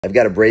I've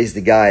got to braze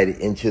the guide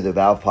into the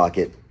valve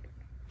pocket.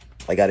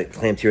 I got it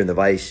clamped here in the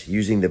vise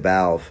using the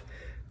valve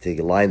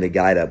to line the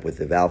guide up with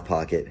the valve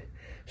pocket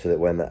so that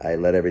when I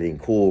let everything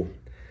cool,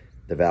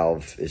 the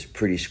valve is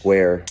pretty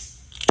square.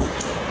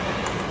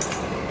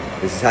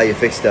 This is how you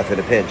fix stuff in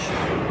a pinch.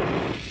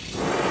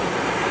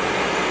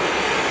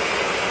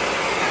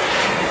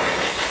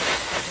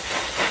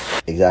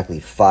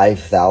 Exactly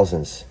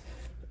 5/1000ths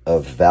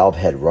of valve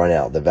head run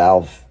out. The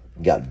valve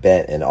got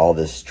bent and all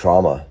this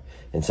trauma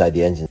inside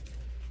the engine.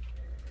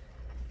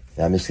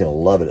 Now I'm just gonna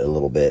love it a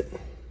little bit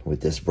with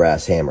this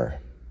brass hammer.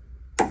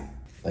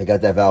 I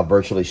got that valve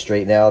virtually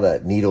straight now.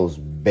 That needle's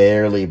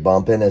barely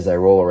bumping as I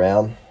roll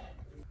around.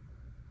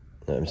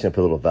 I'm just gonna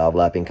put a little valve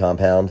lapping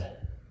compound.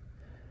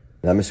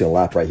 And I'm just gonna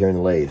lap right here in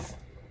the lathe.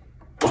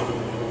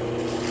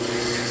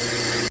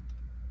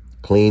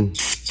 Clean,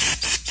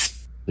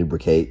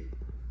 lubricate,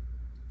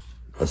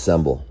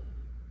 assemble.